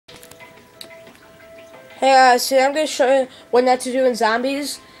Hey guys, today I'm going to show you what not to do in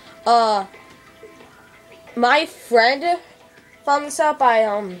zombies. My friend found this out by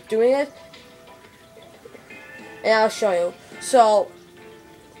doing it, and I'll show you. So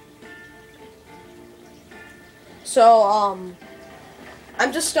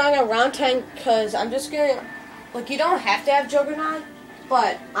I'm just starting at round 10 because I'm just gonna, you don't have to have Juggernaut,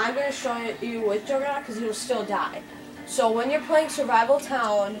 but I'm gonna show you with Juggernaut because you'll still die. So when you're playing Survival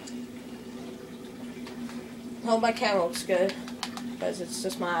Town. Hope my camera looks good, because it's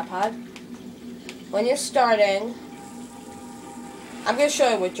just my iPod. When you're starting, I'm going to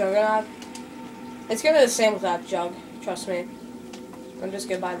show you with Juggernaut. It's going to be the same without Jug, trust me. I'm just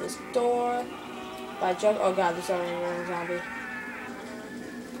going to buy this door, buy Jug. Oh god, there's already a zombie.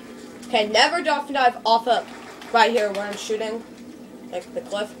 Okay, never dolphin dive off up right here when I'm shooting, like the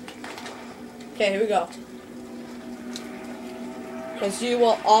cliff. Okay, here we go. Because you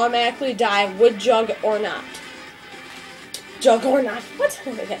will automatically die with Jug or not. Jug or not. What?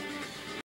 Okay.